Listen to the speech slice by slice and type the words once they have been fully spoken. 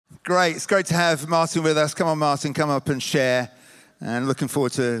Great. It's great to have Martin with us. Come on, Martin, come up and share. And looking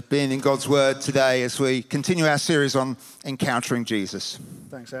forward to being in God's Word today as we continue our series on encountering Jesus.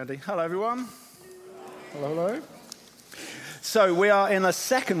 Thanks, Andy. Hello, everyone. Hello. So we are in a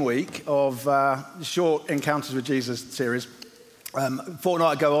second week of short Encounters with Jesus series. A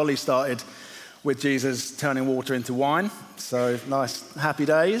fortnight ago, Ollie started with Jesus turning water into wine. So nice, happy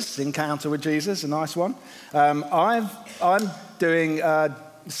days. Encounter with Jesus, a nice one. I'm doing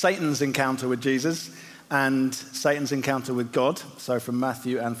Satan's encounter with Jesus and Satan's encounter with God. So from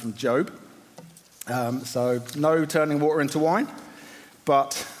Matthew and from Job. So no turning water into wine,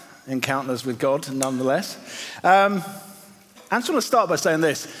 but encounters with God nonetheless. I just want to start by saying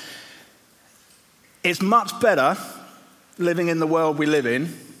this. It's much better living in the world we live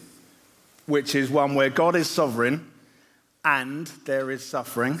in, which is one where God is sovereign and there is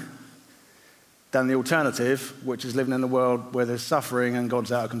suffering, than the alternative, which is living in a world where there's suffering and God's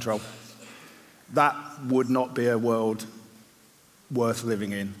out of control. That would not be a world worth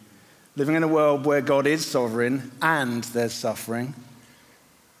living in. Living in a world where God is sovereign and there's suffering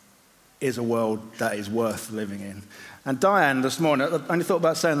is a world that is worth living in. And Diane this morning, I only thought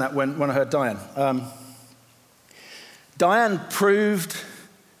about saying that when I heard Diane. Diane proved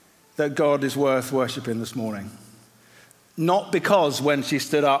that God is worth worshipping this morning. Not because when she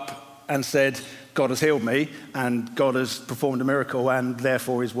stood up and said, God has healed me and God has performed a miracle and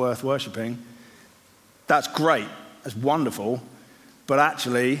therefore is worth worshipping. That's great. That's wonderful. But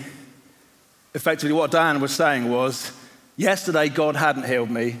actually, effectively what Diane was saying was, yesterday God hadn't healed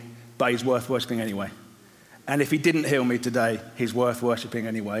me, but he's worth worshipping anyway. And if he didn't heal me today, he's worth worshipping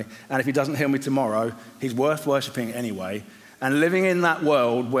anyway. And if he doesn't heal me tomorrow, he's worth worshipping anyway. And living in that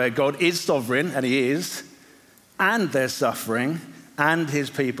world where God is sovereign, and he is, and there's suffering, and his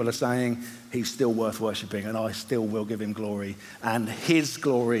people are saying, he's still worth worshipping, and I still will give him glory. And his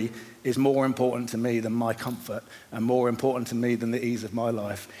glory is more important to me than my comfort, and more important to me than the ease of my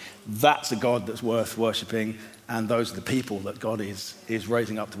life. That's a God that's worth worshipping, and those are the people that God is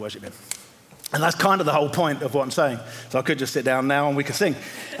raising up to worship him. And that's kind of the whole point of what I'm saying. So I could just sit down now and we could sing.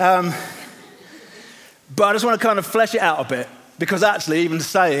 But I just want to kind of flesh it out a bit, because actually even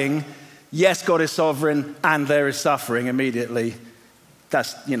saying, yes, God is sovereign and there is suffering immediately,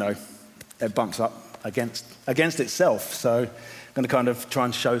 that's, it bumps up against itself. So I'm going to kind of try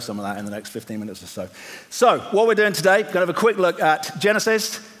and show some of that in the next 15 minutes or so. So what we're doing today, we're going to have a quick look at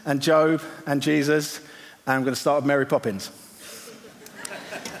Genesis and Job and Jesus, and I'm going to start with Mary Poppins.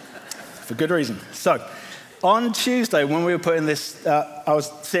 For good reason. So on Tuesday, when we were putting this, I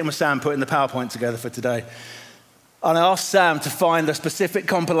was sitting with Sam putting the PowerPoint together for today, and I asked Sam to find a specific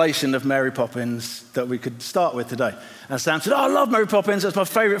compilation of Mary Poppins that we could start with today. And Sam said, I love Mary Poppins. It's my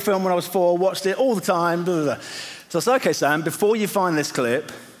favourite film when I was 4. Watched it all the time. Blah, blah, blah. So I said, okay, Sam, before you find this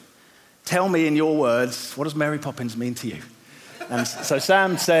clip, tell me in your words, what does Mary Poppins mean to you? And so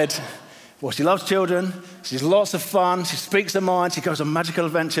Sam said, well, she loves children. She's lots of fun. She speaks her mind. She goes on magical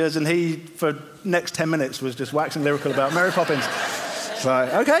adventures. And he, for the next 10 minutes, was just waxing lyrical about Mary Poppins. So,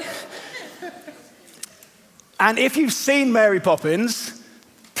 okay. And if you've seen Mary Poppins,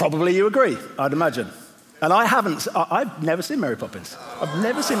 probably you agree, I'd imagine. And I haven't. I've never seen Mary Poppins. I've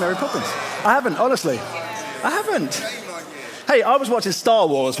never seen Mary Poppins. I haven't, honestly. I haven't. Hey, I was watching Star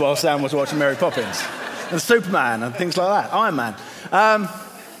Wars while Sam was watching Mary Poppins. And Superman and things like that. Iron Man.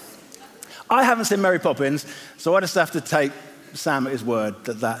 I haven't seen Mary Poppins, so I just have to take Sam at his word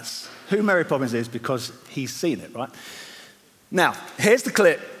that that's who Mary Poppins is because he's seen it, right? Now, here's the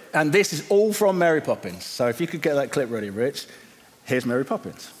clip. And this is all from Mary Poppins. So if you could get that clip ready, Rich, here's Mary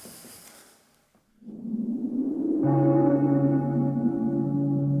Poppins.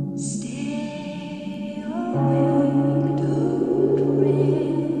 Stay awake, don't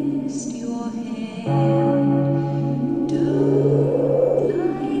rest your head, don't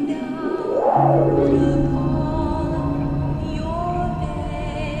lie down upon your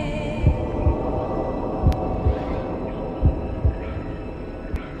bed.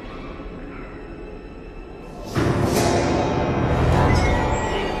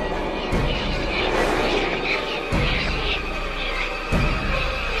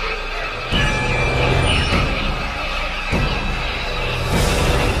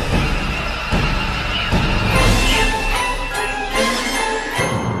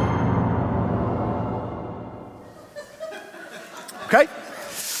 Okay?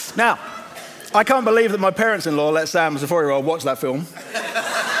 Now, I can't believe that my parents-in-law let Sam, as a 4-year-old, watch that film.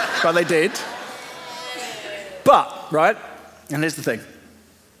 But they did. But, right, and here's the thing.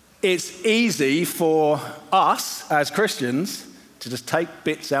 It's easy for us as Christians to just take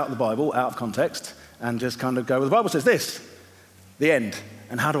bits out of the Bible, out of context, and just kind of go, well, the Bible says this, the end.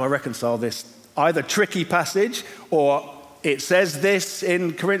 And how do I reconcile this either tricky passage, or it says this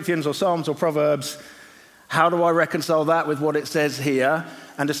in Corinthians or Psalms or Proverbs? How do I reconcile that with what it says here?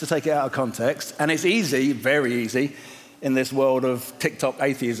 And just to take it out of context. And it's easy, very easy, in this world of TikTok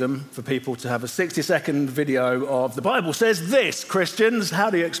atheism for people to have a 60-second video of the Bible says this, Christians, how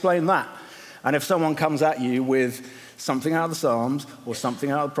do you explain that? And if someone comes at you with something out of the Psalms or something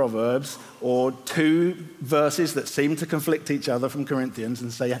out of Proverbs or two verses that seem to conflict each other from Corinthians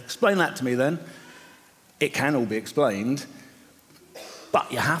and say, explain that to me then, it can all be explained,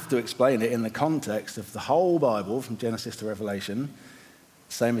 but you have to explain it in the context of the whole Bible from Genesis to Revelation,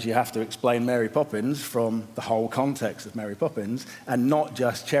 same as you have to explain Mary Poppins from the whole context of Mary Poppins, and not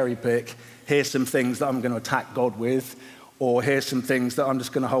just cherry pick, here's some things that I'm going to attack God with, or here's some things that I'm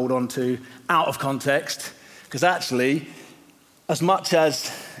just going to hold on to out of context. Because actually, as much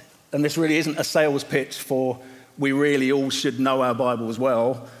as, and this really isn't a sales pitch for we really all should know our Bibles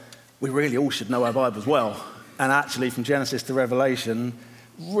well, we really all should know our Bibles well. And actually, from Genesis to Revelation,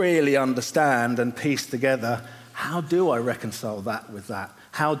 really understand and piece together, how do I reconcile that with that?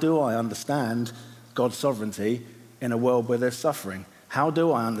 How do I understand God's sovereignty in a world where there's suffering? How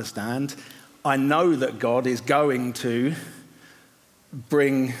do I understand? I know that God is going to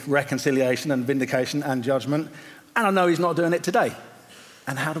bring reconciliation and vindication and judgment, and I know he's not doing it today.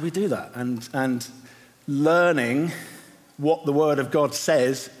 And how do we do that? And learning what the Word of God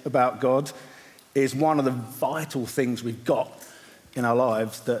says about God is one of the vital things we've got in our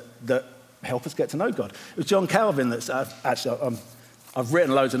lives that help us get to know God. It was John Calvin that's I've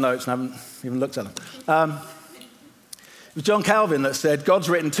written loads of notes and haven't even looked at them. It was John Calvin that said God's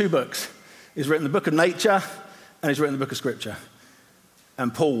written two books. He's written the book of nature and he's written the book of Scripture.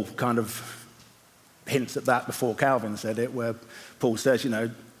 And Paul kind of hints at that before Calvin said it, where Paul says,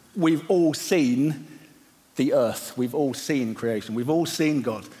 we've all seen the earth. We've all seen creation. We've all seen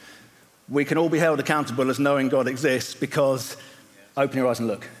God. We can all be held accountable as knowing God exists because open your eyes and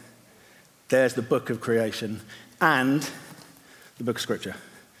look. There's the book of creation and the book of Scripture,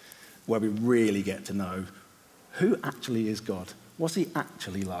 where we really get to know who actually is God. What's he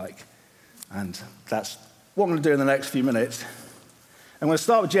actually like? And that's what I'm going to do in the next few minutes. I'm going to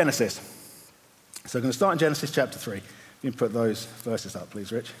start with Genesis. So I'm going to start in Genesis chapter 3. You can put those verses up,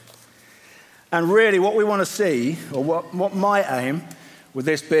 please, Rich. And really what we want to see, or what my aim with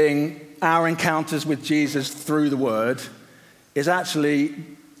this being our encounters with Jesus through the Word, is actually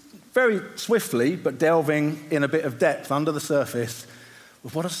very swiftly, but delving in a bit of depth under the surface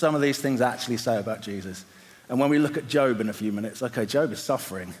of what do some of these things actually say about Jesus. And when we look at Job in a few minutes, okay, Job is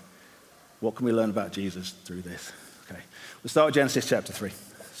suffering. What can we learn about Jesus through this? Okay, we'll start with Genesis chapter 3.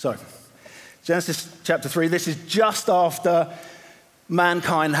 So, Genesis chapter 3, this is just after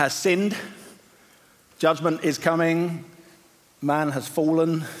mankind has sinned. Judgment is coming. Man has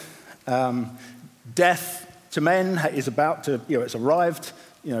fallen. Death to men is about to, it's arrived.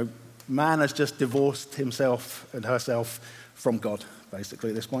 Man has just divorced himself and herself from God,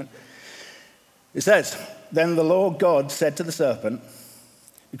 basically, at this point. It says, then the Lord God said to the serpent,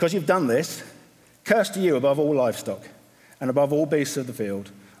 because you've done this, cursed are you above all livestock and above all beasts of the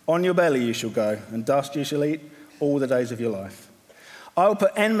field. On your belly you shall go, and dust you shall eat all the days of your life. I will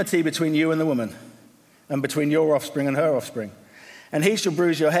put enmity between you and the woman, and between your offspring and her offspring. And he shall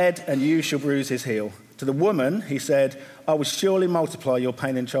bruise your head, and you shall bruise his heel. To the woman he said, I will surely multiply your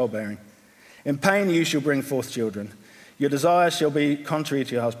pain in childbearing. In pain you shall bring forth children. Your desires shall be contrary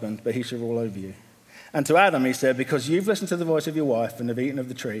to your husband, but he shall rule over you. And to Adam he said, because you've listened to the voice of your wife and have eaten of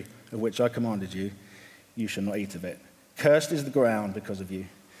the tree of which I commanded you, you shall not eat of it. Cursed is the ground because of you.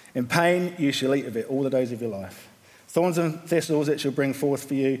 In pain you shall eat of it all the days of your life. Thorns and thistles it shall bring forth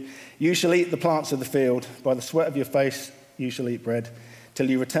for you. You shall eat the plants of the field. By the sweat of your face you shall eat bread, till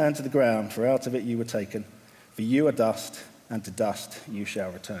you return to the ground, for out of it you were taken. For you are dust, and to dust you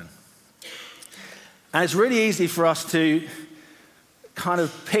shall return. And it's really easy for us to kind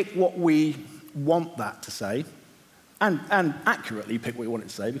of pick what we want that to say, and accurately pick what we want it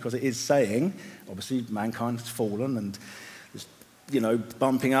to say, because it is saying, obviously, mankind has fallen, and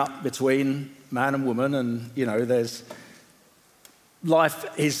bumping up between man and woman, and, there's life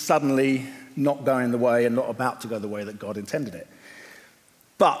is suddenly not going the way and not about to go the way that God intended it.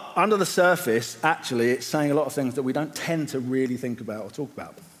 But under the surface, actually, it's saying a lot of things that we don't tend to really think about or talk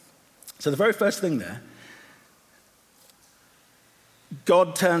about. So the very first thing there,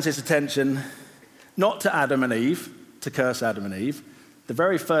 God turns his attention not to Adam and Eve, to curse Adam and Eve. The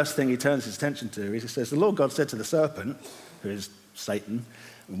very first thing he turns his attention to is he says, the Lord God said to the serpent, who is Satan,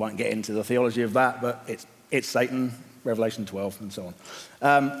 we won't get into the theology of that, but it's Satan, Revelation 12, and so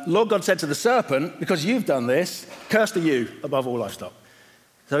on. Lord God said to the serpent, because you've done this, cursed are you above all livestock.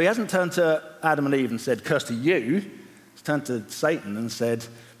 So he hasn't turned to Adam and Eve and said, curse to you. He's turned to Satan and said,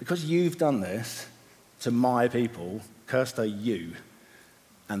 because you've done this to my people, cursed are you.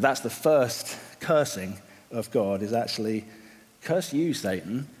 And that's the first cursing of God, is actually, curse you,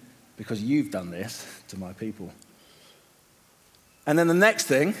 Satan, because you've done this to my people. And then the next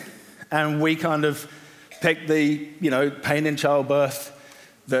thing, and we kind of pick the, pain in childbirth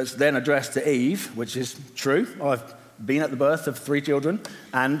that's then addressed to Eve, which is true. I've been at the birth of 3 children,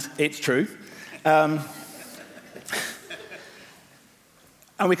 and it's true. And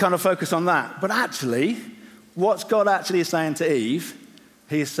we kind of focus on that. But actually, what's God actually saying to Eve?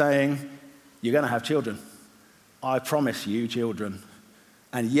 He's saying, you're going to have children. I promise you children.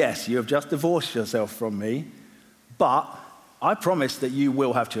 And yes, you have just divorced yourself from me, but I promise that you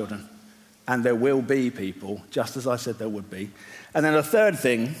will have children. And there will be people, just as I said there would be. And then the third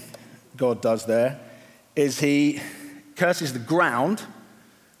thing God does there is he curses the ground.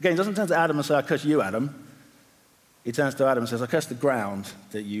 Again, he doesn't turn to Adam and say, I curse you, Adam. He turns to Adam and says, I curse the ground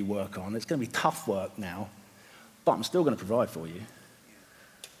that you work on. It's going to be tough work now, but I'm still going to provide for you.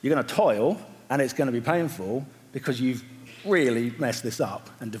 You're going to toil, and it's going to be painful because you've really messed this up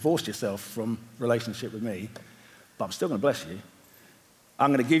and divorced yourself from relationship with me, but I'm still going to bless you.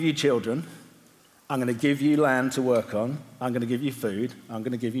 I'm going to give you children. I'm going to give you land to work on. I'm going to give you food. I'm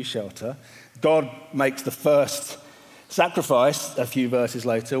going to give you shelter. God makes the first sacrifice a few verses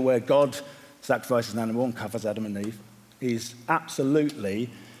later, where God sacrifices an animal and covers Adam and Eve. He's absolutely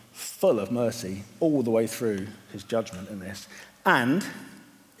full of mercy all the way through his judgment in this. And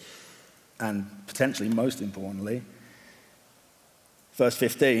potentially most importantly, verse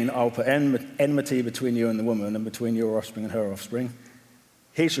 15, I'll put enmity between you and the woman, and between your offspring and her offspring.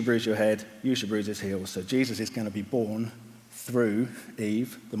 He shall bruise your head, you shall bruise his heel. So Jesus is going to be born through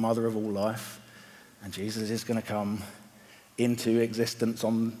Eve, the mother of all life, and Jesus is going to come into existence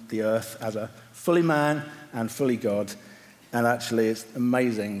on the earth as a fully man and fully God. And actually, it's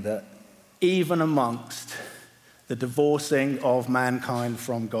amazing that even amongst the divorcing of mankind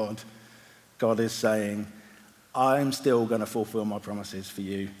from God, God is saying, I'm still going to fulfill my promises for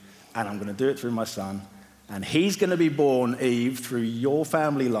you, and I'm going to do it through my son. And he's going to be born, Eve, through your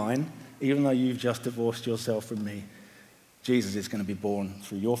family line, even though you've just divorced yourself from me. Jesus is going to be born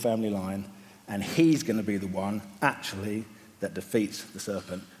through your family line, and he's going to be the one, actually, that defeats the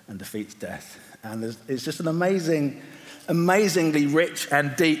serpent and defeats death. And it's just an amazingly rich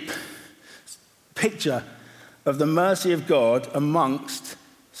and deep picture of the mercy of God amongst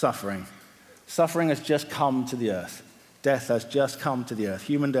suffering. Suffering has just come to the earth. Death has just come to the earth.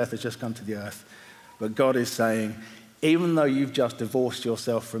 Human death has just come to the earth. But God is saying, even though you've just divorced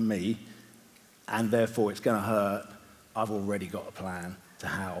yourself from me, and therefore it's going to hurt, I've already got a plan to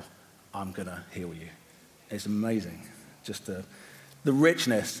how I'm going to heal you. It's amazing, just the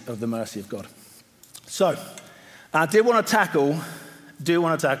richness of the mercy of God. So, I do want to tackle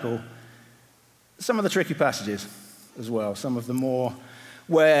some of the tricky passages as well, some of the more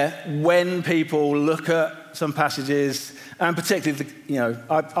where when people look at some passages, and particularly,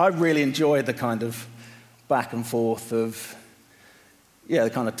 I really enjoyed the kind of back and forth of, the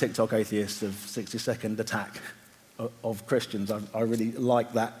kind of TikTok atheists of 60-second attack of Christians. I really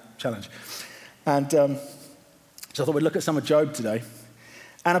like that challenge. And so I thought we'd look at some of Job today,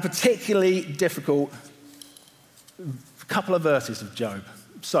 and a particularly difficult couple of verses of Job.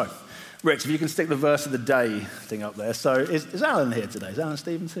 So, Rich, if you can stick the verse of the day thing up there. So is Alan here today? Is Alan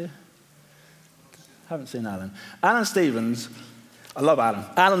Stevens here? Haven't seen Alan. Alan Stevens, I love Alan.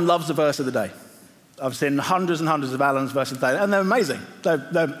 Alan loves the verse of the day. I've seen hundreds and hundreds of Alan's verses of the day, and they're amazing.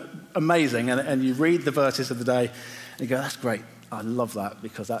 They're amazing, and you read the verses of the day, and you go, that's great. I love that,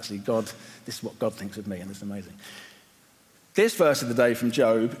 because actually this is what God thinks of me, and it's amazing. This verse of the day from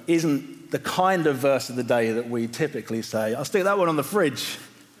Job isn't the kind of verse of the day that we typically say, I'll stick that one on the fridge,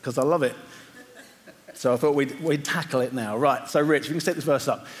 because I love it. So I thought we'd tackle it now. Right, so Rich, we can stick this verse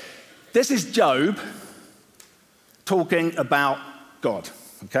up. This is Job talking about God,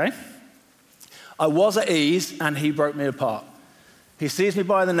 okay? I was at ease, and he broke me apart. He seized me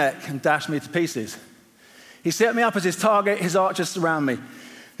by the neck and dashed me to pieces. He set me up as his target, his archers surround me.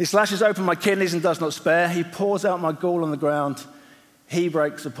 He slashes open my kidneys and does not spare. He pours out my gall on the ground. He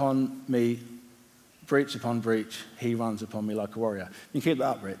breaks upon me, breach upon breach. He runs upon me like a warrior. You can keep that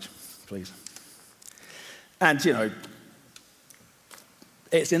up, Rich, please. And,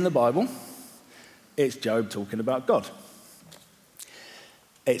 it's in the Bible. It's Job talking about God.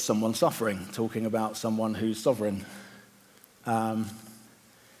 It's someone suffering, talking about someone who's sovereign. So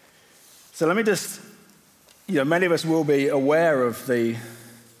let me just, many of us will be aware of the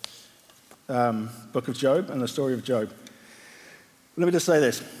book of Job and the story of Job. Let me just say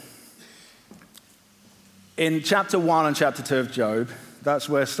this. In chapter 1 and chapter 2 of Job, that's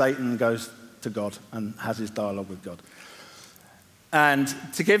where Satan goes to God and has his dialogue with God. And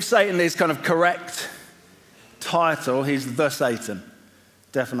to give Satan his kind of correct title, he's the Satan.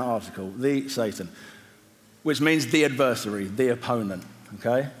 Definite article, the Satan, which means the adversary, the opponent,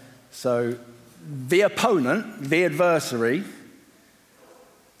 okay? So the opponent, the adversary,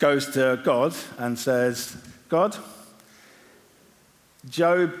 goes to God and says, God,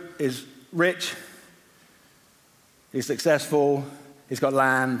 Job is rich, he's successful, he's got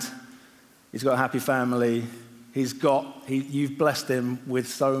land, he's got a happy family, you've blessed him with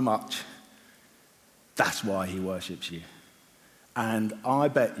so much. That's why he worships you. And I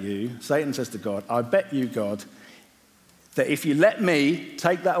bet you, Satan says to God, I bet you, God, that if you let me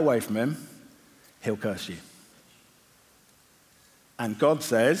take that away from him, he'll curse you. And God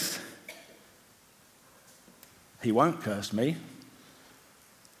says, he won't curse me,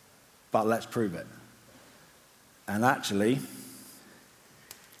 but let's prove it. And actually,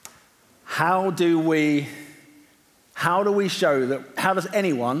 how does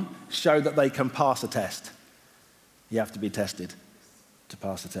anyone show that they can pass a test? You have to be tested to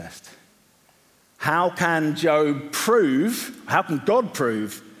pass a test. How can God prove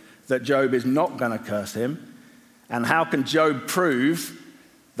that Job is not going to curse him? And how can Job prove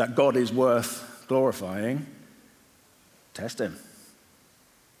that God is worth glorifying? Test him.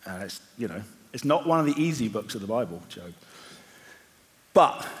 And it's not one of the easy books of the Bible, Job.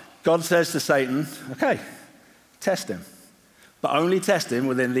 But God says to Satan, okay, test him. But only test him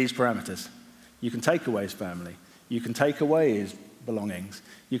within these parameters. You can take away his family. You can take away his belongings.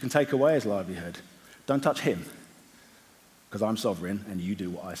 You can take away his livelihood. Don't touch him, because I'm sovereign and you do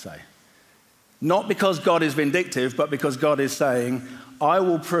what I say. Not because God is vindictive, but because God is saying, I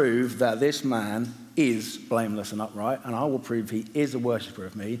will prove that this man is blameless and upright, and I will prove he is a worshiper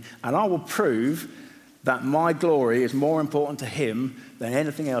of me, and I will prove that my glory is more important to him than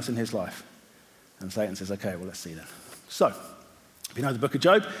anything else in his life. And Satan says, okay, well, let's see then. So, if you know the book of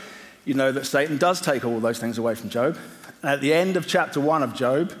Job, you know that Satan does take all those things away from Job. And at the end of chapter 1 of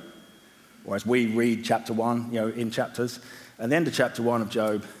Job, or as we read chapter 1, in chapters, at the end of chapter 1 of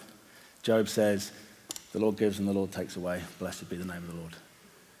Job, Job says, the Lord gives and the Lord takes away. Blessed be the name of the Lord.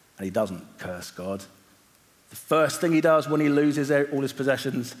 And he doesn't curse God. The first thing he does when he loses all his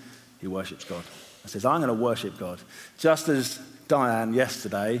possessions, he worships God. He says, I'm going to worship God. Just as Diane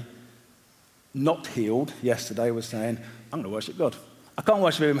yesterday, not healed yesterday, was saying, I'm going to worship God. I can't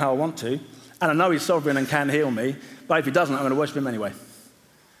worship him how I want to, and I know he's sovereign and can heal me, but if he doesn't, I'm going to worship him anyway.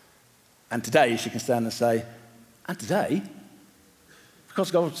 And today she can stand and say, and today,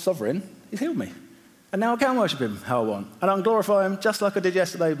 because God's sovereign, he's healed me. And now I can worship him how I want. And I can glorify him just like I did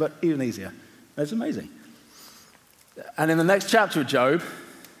yesterday, but even easier. It's amazing. And in the next chapter of Job,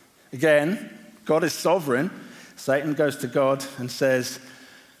 again, God is sovereign. Satan goes to God and says,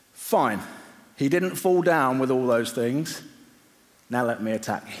 fine, he didn't fall down with all those things. Now let me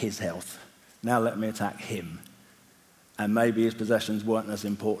attack his health. Now let me attack him. And maybe his possessions weren't as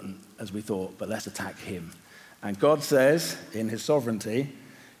important as we thought, but let's attack him. And God says, in his sovereignty,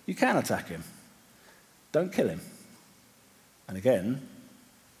 you can attack him. Don't kill him. And again,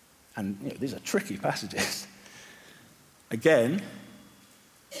 these are tricky passages. Again,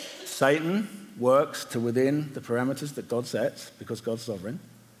 Satan works to within the parameters that God sets because God's sovereign.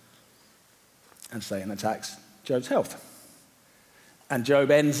 And Satan attacks Job's health. And Job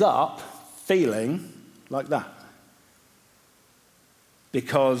ends up feeling like that.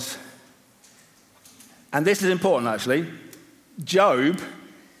 Because, and this is important actually, Job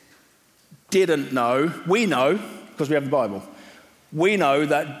didn't know, we know, because we have the Bible, we know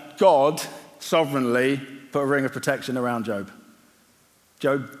that God sovereignly put a ring of protection around Job.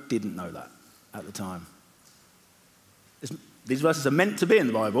 Job didn't know that at the time. These verses are meant to be in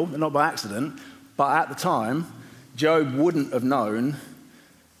the Bible, they're not by accident, but at the time, Job wouldn't have known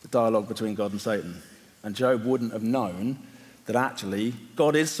the dialogue between God and Satan. And Job wouldn't have known that actually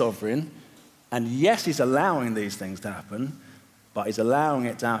God is sovereign, and yes, he's allowing these things to happen, but he's allowing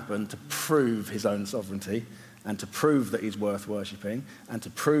it to happen to prove his own sovereignty, and to prove that he's worth worshipping, and to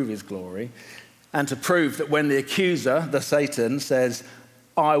prove his glory, and to prove that when the accuser, the Satan, says,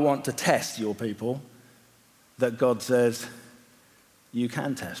 I want to test your people, that God says, you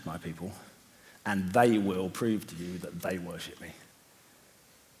can test my people, and they will prove to you that they worship me.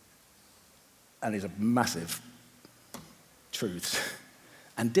 And these are massive truths,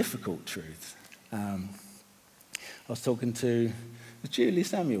 and difficult truths. I was talking to Julie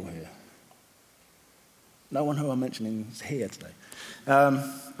Samuel here. No one who I'm mentioning is here today. I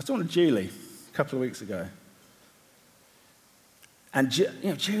was talking to Julie a couple of weeks ago. And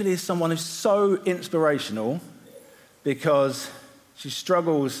Julie is someone who's so inspirational because she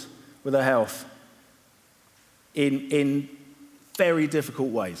struggles with her health in very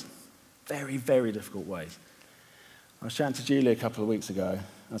difficult ways. Very, very difficult ways. I was chatting to Julie a couple of weeks ago.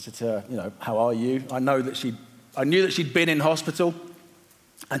 I said to her, how are you? I knew that she'd been in hospital,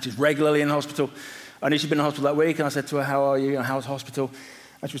 and she's regularly in hospital. I knew she'd been in hospital that week, and I said to her, how are you? And how's hospital?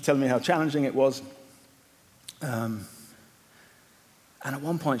 And she was telling me how challenging it was. And at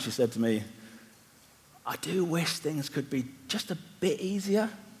one point she said to me, I do wish things could be just a bit easier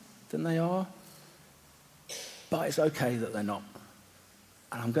than they are, but it's okay that they're not.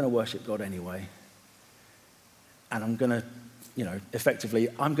 And I'm going to worship God anyway. And I'm going to, effectively,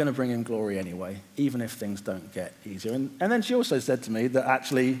 I'm going to bring him glory anyway, even if things don't get easier. And then she also said to me that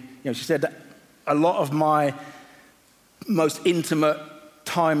actually, she said that a lot of my most intimate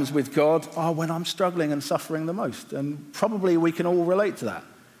times with God are when I'm struggling and suffering the most. And probably we can all relate to that.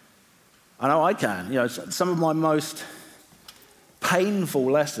 I know I can. Some of my most painful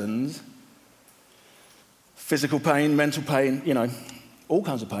lessons, physical pain, mental pain, all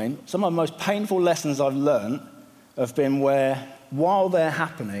kinds of pain. Some of the most painful lessons I've learned have been where, while they're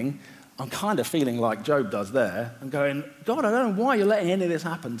happening, I'm kind of feeling like Job does there and going, God, I don't know why you're letting any of this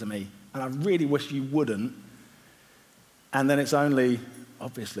happen to me. And I really wish you wouldn't. And then it's only,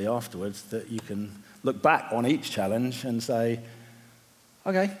 obviously, afterwards that you can look back on each challenge and say,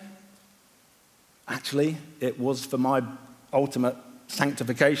 okay, actually, it was for my ultimate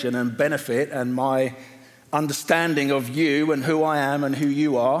sanctification and benefit and my understanding of you and who I am and who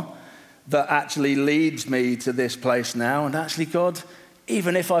you are that actually leads me to this place now. And actually, God,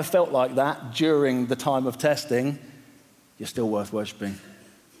 even if I felt like that during the time of testing, you're still worth worshiping.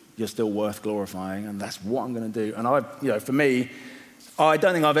 You're still worth glorifying, and that's what I'm going to do. And for me, I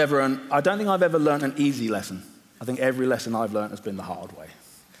don't think I've ever learned an easy lesson. I think every lesson I've learned has been the hard way.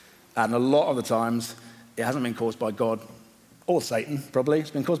 And a lot of the times, it hasn't been caused by God or Satan, probably. It's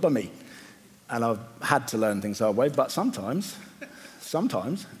been caused by me. And I've had to learn things the hard way. But sometimes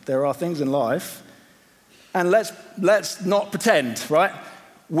there are things in life, and let's not pretend, right?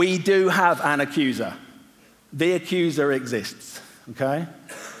 We do have an accuser. The accuser exists, okay?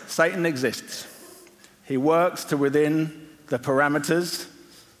 Satan exists. He works to within the parameters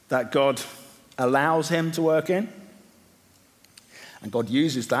that God allows him to work in. And God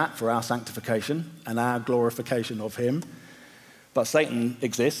uses that for our sanctification and our glorification of him. But Satan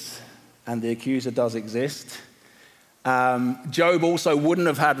exists, and the accuser does exist. Job also wouldn't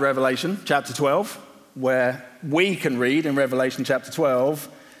have had Revelation chapter 12, where we can read in Revelation chapter 12,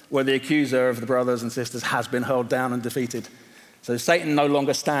 where the accuser of the brothers and sisters has been hurled down and defeated. So Satan no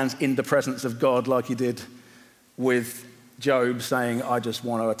longer stands in the presence of God like he did with Job, saying, I just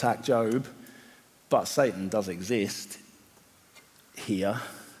want to attack Job. But Satan does exist here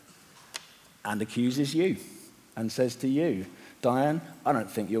and accuses you and says to you, Diane, I don't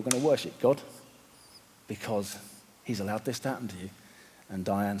think you're going to worship God because he's allowed this to happen to you. And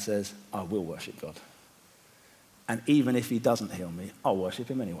Diane says, I will worship God. And even if he doesn't heal me, I'll worship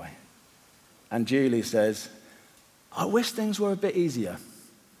him anyway. And Julie says, I wish things were a bit easier,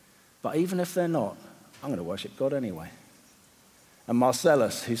 but even if they're not, I'm going to worship God anyway. And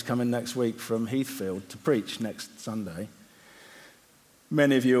Marcellus, who's coming next week from Heathfield to preach next Sunday,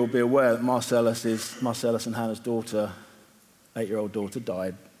 many of you will be aware that Marcellus and Hannah's daughter, 8-year-old daughter,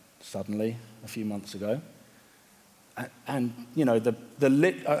 died suddenly a few months ago. And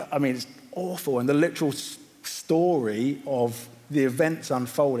it's awful. And the literal story of the events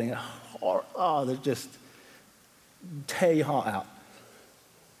unfolding, they just tear your heart out.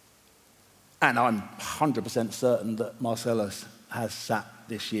 And I'm 100% certain that Marcellus has sat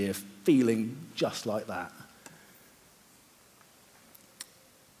this year feeling just like that.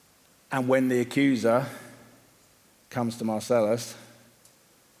 And when the accuser comes to Marcellus,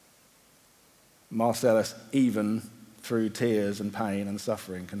 even through tears and pain and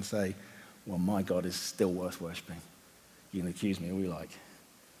suffering, can say, well, my God is still worth worshipping. You can accuse me all you like,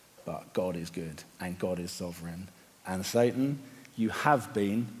 but God is good and God is sovereign. And Satan, you have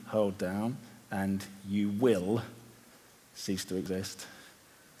been hurled down and you will cease to exist.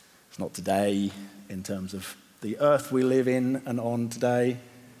 It's not today in terms of the earth we live in and on today,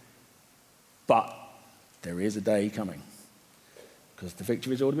 but there is a day coming because the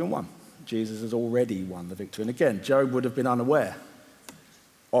victory has already been won. Jesus has already won the victory. And again, Job would have been unaware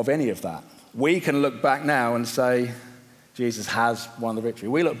of any of that. We can look back now and say, Jesus has won the victory.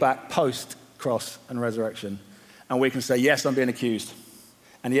 We look back post-cross and resurrection, and we can say, yes, I'm being accused.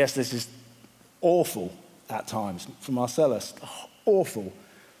 And yes, this is awful at times for Marcellus, awful.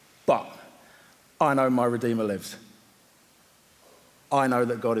 But I know my Redeemer lives. I know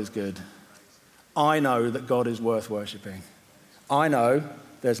that God is good. I know that God is worth worshipping. I know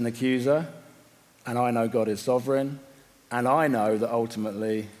there's an accuser, and I know God is sovereign, and I know that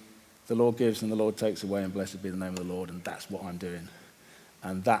ultimately the Lord gives and the Lord takes away, and blessed be the name of the Lord, and that's what I'm doing.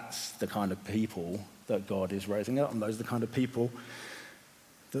 And that's the kind of people that God is raising up, and those are the kind of people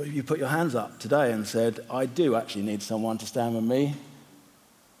that you put your hands up today and said, I do actually need someone to stand with me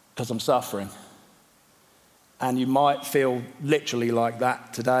because I'm suffering. And you might feel literally like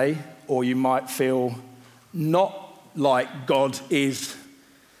that today, or you might feel not like God is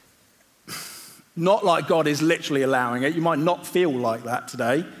literally allowing it. You might not feel like that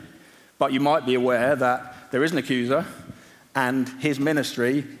today, but you might be aware that there is an accuser, and his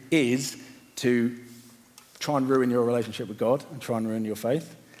ministry is to try and ruin your relationship with God and try and ruin your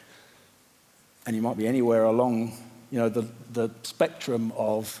faith. And you might be anywhere along, the spectrum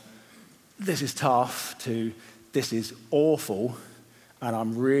of this is tough to this is awful and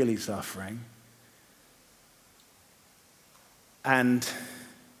I'm really suffering. And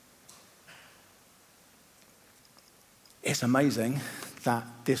it's amazing that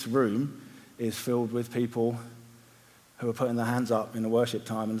this room is filled with people who are putting their hands up in the worship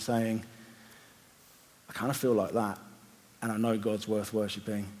time and saying, I kind of feel like that, and I know God's worth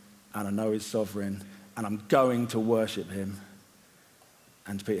worshipping, and I know he's sovereign, and I'm going to worship him.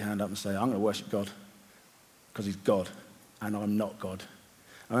 And to put your hand up and say, I'm going to worship God because he's God, and I'm not God.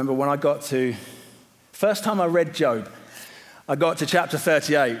 I remember when first time I read Job, I got to chapter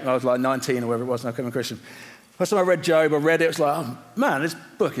 38, I was like 19 or whatever it was, and I became a Christian. First time I read Job, it was like, oh man, this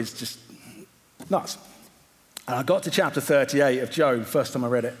book is just nuts. And I got to chapter 38 of Job, first time I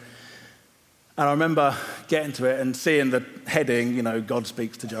read it. And I remember getting to it and seeing the heading, God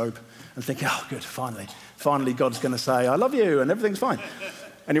speaks to Job, and thinking, oh good, finally God's going to say, I love you, and everything's fine.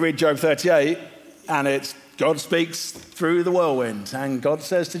 And you read Job 38, and it's God speaks through the whirlwind, and God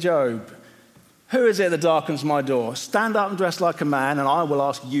says to Job, who is it that darkens my door? Stand up and dress like a man, and I will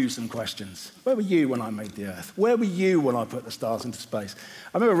ask you some questions. Where were you when I made the earth? Where were you when I put the stars into space?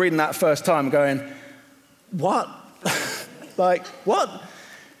 I remember reading that first time going, what? Like, what?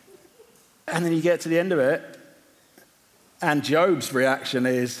 And then you get to the end of it, and Job's reaction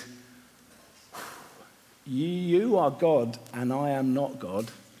is, you are God, and I am not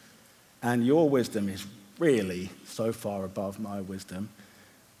God, and your wisdom is really so far above my wisdom,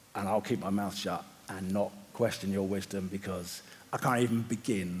 and I'll keep my mouth shut and not question your wisdom because I can't even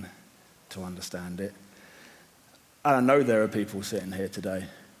begin to understand it. And I know there are people sitting here today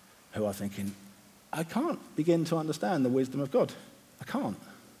who are thinking, I can't begin to understand the wisdom of God. I can't.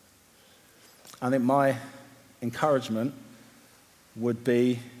 I think my encouragement would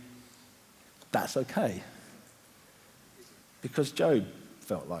be, that's okay. Because Job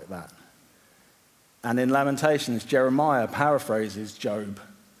felt like that. And in Lamentations, Jeremiah paraphrases Job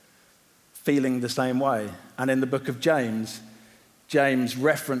feeling the same way. And in the book of James, James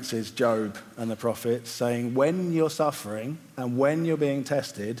references Job and the prophets, saying, when you're suffering and when you're being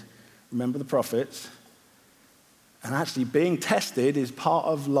tested, remember the prophets. And actually being tested is part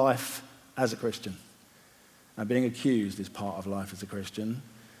of life as a Christian. And being accused is part of life as a Christian.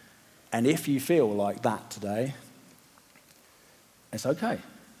 And if you feel like that today, it's okay.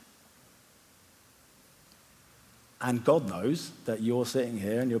 And God knows that you're sitting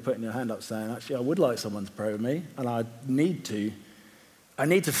here and you're putting your hand up saying, actually, I would like someone to pray with me, and I need to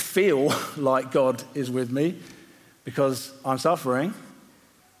feel like God is with me because I'm suffering.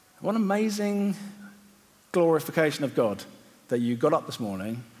 What an amazing glorification of God that you got up this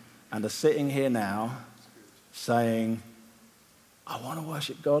morning and are sitting here now saying, I want to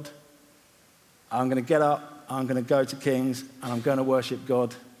worship God. I'm going to get up, I'm going to go to King's, and I'm going to worship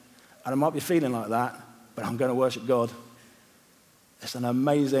God. And I might be feeling like that, but I'm going to worship God. It's an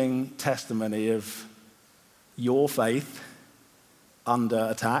amazing testimony of your faith under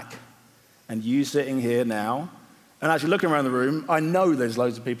attack and you sitting here now. And actually looking around the room, I know there's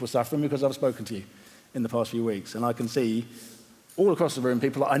loads of people suffering because I've spoken to you in the past few weeks. And I can see all across the room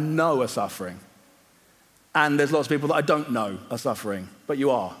people that I know are suffering. And there's lots of people that I don't know are suffering, but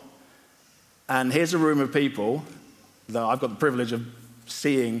you are. And here's a room of people that I've got the privilege of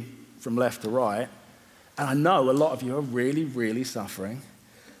seeing from left to right. And I know a lot of you are really, really suffering.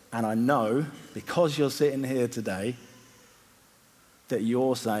 And I know, because you're sitting here today, that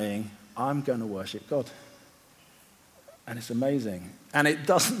you're saying, I'm going to worship God. And it's amazing. And it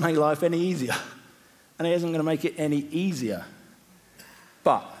doesn't make life any easier. And it isn't going to make it any easier.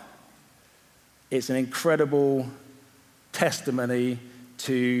 But it's an incredible testimony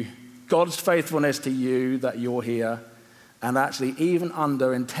to God's faithfulness to you that you're here. And actually, even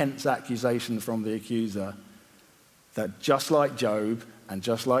under intense accusation from the accuser, that just like Job and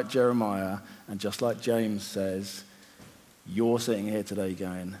just like Jeremiah and just like James says, you're sitting here today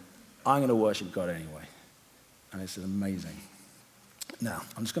going, I'm going to worship God anyway. And it's amazing. Now,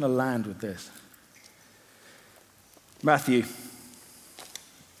 I'm just going to land with this. Matthew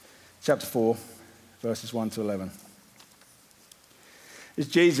chapter 4, verses 1 to 11. Is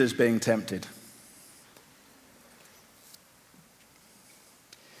Jesus being tempted?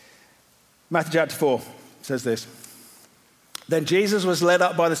 Matthew chapter 4 says this. Then Jesus was led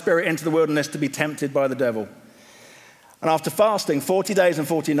up by the Spirit into the wilderness to be tempted by the devil. And after fasting 40 days and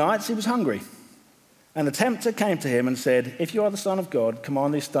 40 nights, he was hungry. And the tempter came to him and said, if you are the Son of God,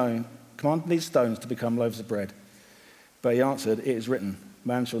 command these stones to become loaves of bread. But he answered, it is written,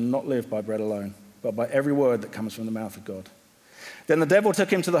 man shall not live by bread alone, but by every word that comes from the mouth of God. Then the devil took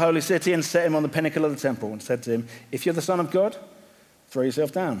him to the holy city and set him on the pinnacle of the temple and said to him, if you're the Son of God, throw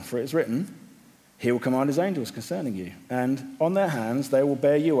yourself down, for it is written, he will command his angels concerning you, and on their hands they will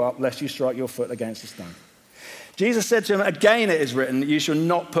bear you up, lest you strike your foot against a stone. Jesus said to him, again it is written, you shall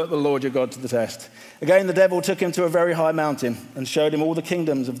not put the Lord your God to the test. Again the devil took him to a very high mountain and showed him all the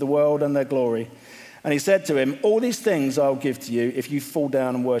kingdoms of the world and their glory. And he said to him, all these things I will give to you if you fall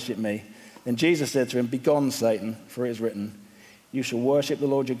down and worship me. Then Jesus said to him, begone, Satan, for it is written, you shall worship the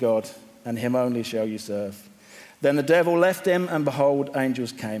Lord your God, and him only shall you serve. Then the devil left him, and behold,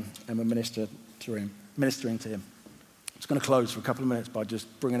 angels came and were ministering to him. I'm just going to close for a couple of minutes by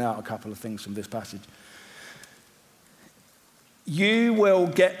just bringing out a couple of things from this passage. You will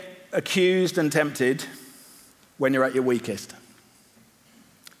get accused and tempted when you're at your weakest,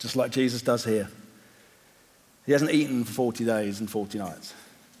 just like Jesus does here. He hasn't eaten for 40 days and 40 nights.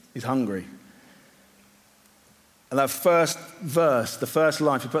 He's hungry. And that first verse, the first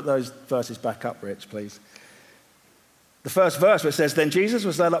line, if you put those verses back up, Rich, please. The first verse where it says, then Jesus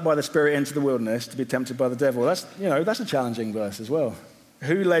was led up by the Spirit into the wilderness to be tempted by the devil. That's a challenging verse as well.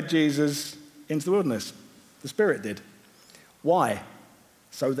 Who led Jesus into the wilderness? The Spirit did. Why?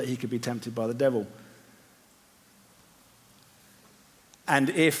 So that he could be tempted by the devil. And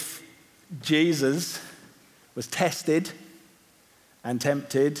if Jesus was tested and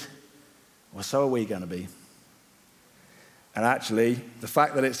tempted, well, so are we going to be. And actually, the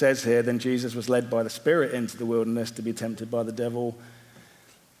fact that it says here, then Jesus was led by the Spirit into the wilderness to be tempted by the devil,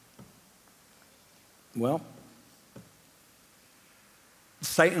 well,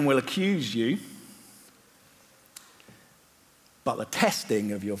 Satan will accuse you, but the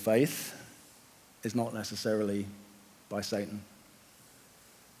testing of your faith is not necessarily by Satan.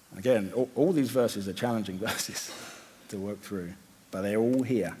 Again, all these verses are challenging verses to work through, but they're all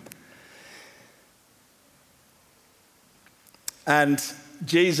here. And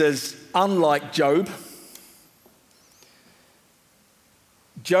Jesus, unlike Job,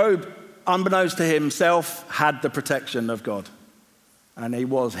 unbeknownst to himself, had the protection of God. And he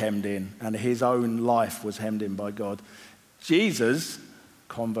was hemmed in, and his own life was hemmed in by God. Jesus,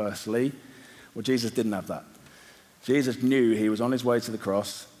 conversely, Jesus didn't have that. Jesus knew he was on his way to the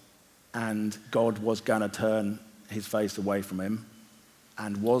cross, and God was going to turn his face away from him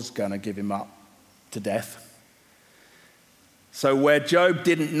and was going to give him up to death. So where Job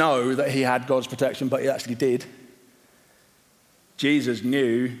didn't know that he had God's protection, but he actually did, Jesus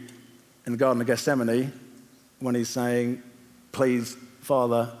knew in the Garden of Gethsemane when he's saying, please,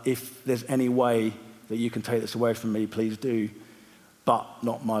 Father, if there's any way that you can take this away from me, please do, but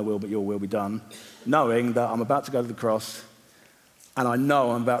not my will, but your will be done, knowing that I'm about to go to the cross, and I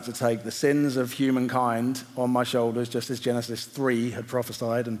know I'm about to take the sins of humankind on my shoulders, just as Genesis 3 had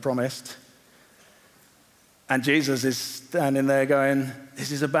prophesied and promised. And Jesus is standing there going,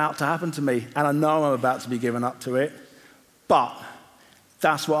 this is about to happen to me, and I know I'm about to be given up to it, but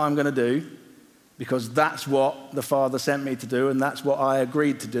that's what I'm going to do, because that's what the Father sent me to do, and that's what I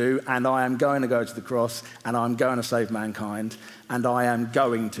agreed to do, and I am going to go to the cross, and I'm going to save mankind, and I am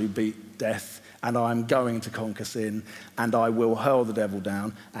going to beat death, and I am going to conquer sin, and I will hurl the devil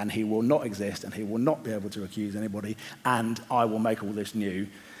down, and he will not exist, and he will not be able to accuse anybody, and I will make all this new.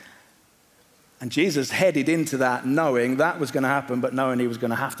 And Jesus headed into that knowing that was going to happen, but knowing he was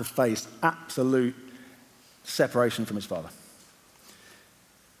going to have to face absolute separation from his Father.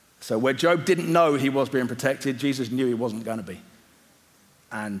 So where Job didn't know he was being protected, Jesus knew he wasn't going to be.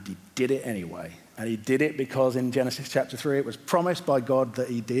 And he did it anyway. And he did it because in Genesis chapter 3, it was promised by God that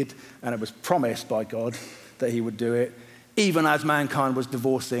he did, and it was promised by God that he would do it, even as mankind was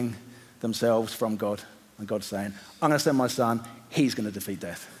divorcing themselves from God. And God saying, I'm going to send my son, he's going to defeat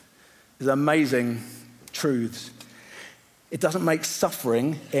death. These amazing truths. It doesn't make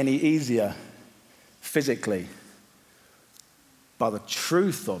suffering any easier physically. But the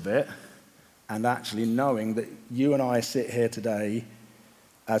truth of it and actually knowing that you and I sit here today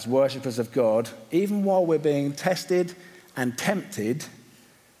as worshippers of God, even while we're being tested and tempted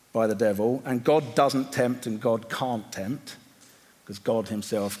by the devil, and God doesn't tempt and God can't tempt, because God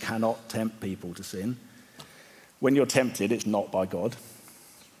himself cannot tempt people to sin. When you're tempted, it's not by God.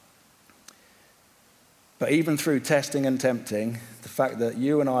 But even through testing and tempting, the fact that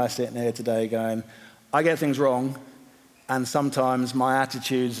you and I are sitting here today going, I get things wrong, and sometimes my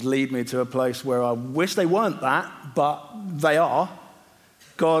attitudes lead me to a place where I wish they weren't that, but they are.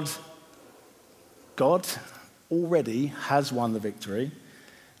 God already has won the victory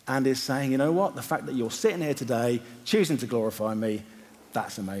and is saying, you know what? The fact that you're sitting here today, choosing to glorify me,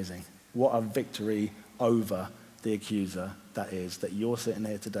 that's amazing. What a victory over the accuser that is, that you're sitting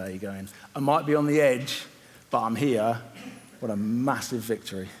here today going, I might be on the edge, but I'm here. What a massive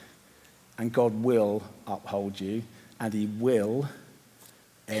victory. And God will uphold you, and he will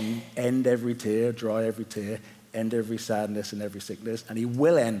end every tear, dry every tear, end every sadness and every sickness, and he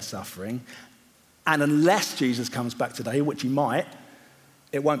will end suffering. And unless Jesus comes back today, which he might,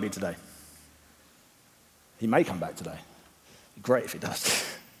 it won't be today. He may come back today. Great if he does.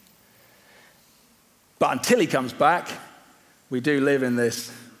 But until he comes back, we do live in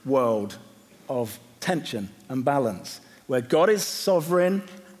this world of tension and balance, where God is sovereign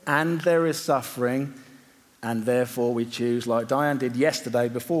and there is suffering, and therefore we choose, like Diane did yesterday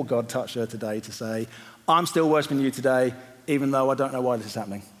before God touched her today, to say, I'm still worshiping you today, even though I don't know why this is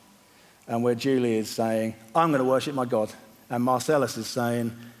happening. And where Julie is saying, I'm going to worship my God. And Marcellus is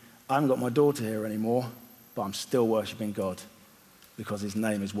saying, I haven't got my daughter here anymore, but I'm still worshiping God because his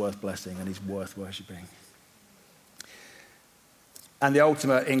name is worth blessing and he's worth worshiping. And the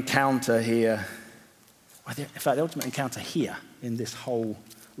ultimate encounter here, in fact, the ultimate encounter here in this whole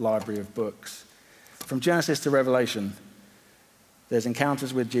library of books, from Genesis to Revelation, there's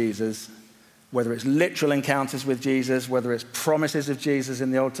encounters with Jesus, whether it's literal encounters with Jesus, whether it's promises of Jesus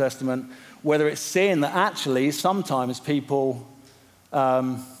in the Old Testament, whether it's seeing that actually sometimes people,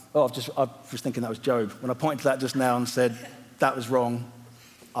 I was thinking that was Job. When I pointed to that just now and said that was wrong,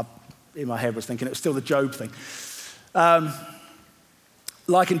 in my head was thinking it was still the Job thing.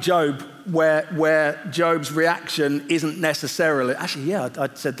 Like in Job, where Job's reaction isn't necessarily, actually, yeah, I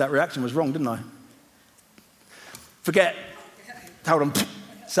said that reaction was wrong, didn't I? Forget, hold on.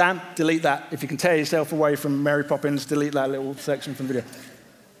 Sam, delete that. If you can tear yourself away from Mary Poppins, delete that little section from the video.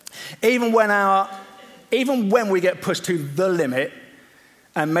 Even when we get pushed to the limit,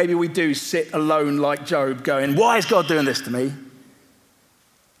 and maybe we do sit alone like Job going, why is God doing this to me?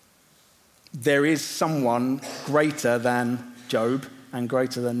 There is someone greater than Job, and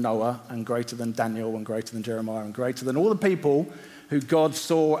greater than Noah, and greater than Daniel, and greater than Jeremiah, and greater than all the people who God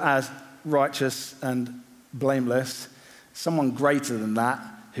saw as righteous and blameless. Someone greater than that,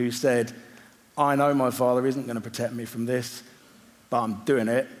 who said, I know my Father isn't going to protect me from this, but I'm doing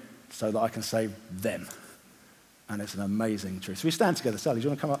it so that I can save them. And it's an amazing truth. So we stand together. Sally, do you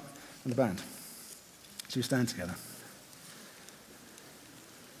want to come up in the band? So we stand together.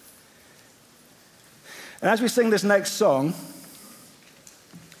 And as we sing this next song,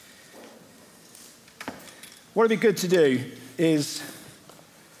 what would be good to do is,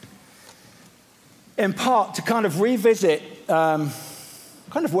 in part, to kind of revisit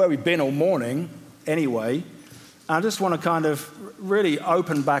kind of where we've been all morning anyway. I just want to kind of really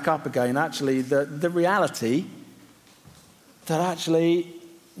open back up again, actually, the reality that actually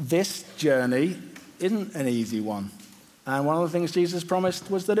this journey isn't an easy one. And one of the things Jesus promised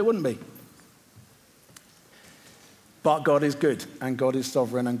was that it wouldn't be. But God is good, and God is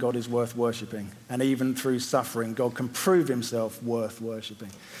sovereign, and God is worth worshipping. And even through suffering, God can prove himself worth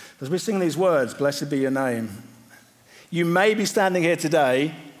worshipping. As we sing these words, blessed be your name, you may be standing here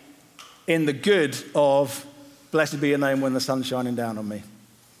today in the good of blessed be your name when the sun's shining down on me.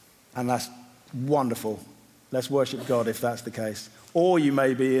 And that's wonderful. Let's worship God if that's the case. Or you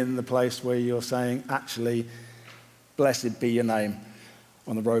may be in the place where you're saying, actually, blessed be your name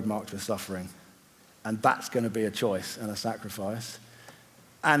on the road marked with suffering. And that's going to be a choice and a sacrifice.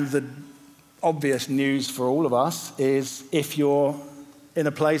 And the obvious news for all of us is if you're in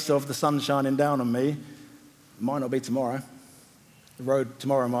a place of the sun shining down on me, it might not be tomorrow. The road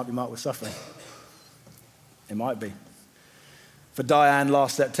tomorrow might be marked with suffering. It might be. For Diane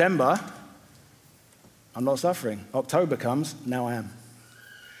last September, I'm not suffering. October comes, now I am.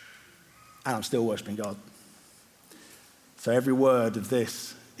 And I'm still worshiping God. So every word of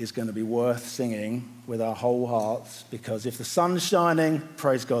this is going to be worth singing with our whole hearts, because if the sun's shining,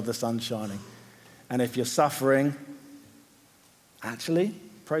 praise God, the sun's shining. And if you're suffering, actually,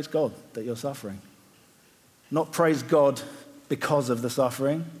 praise God that you're suffering. Not praise God because of the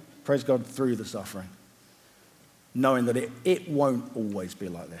suffering, Praise God through the suffering, knowing that it won't always be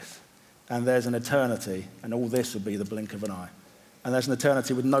like this. And there's an eternity, and all this will be the blink of an eye. And there's an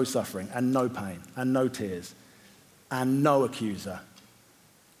eternity with no suffering and no pain and no tears and no accuser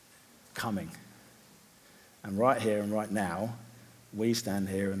coming. And right here and right now, we stand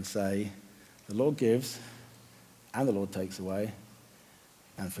here and say, the Lord gives and the Lord takes away.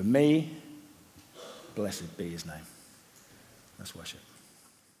 And for me, blessed be his name. Let's worship.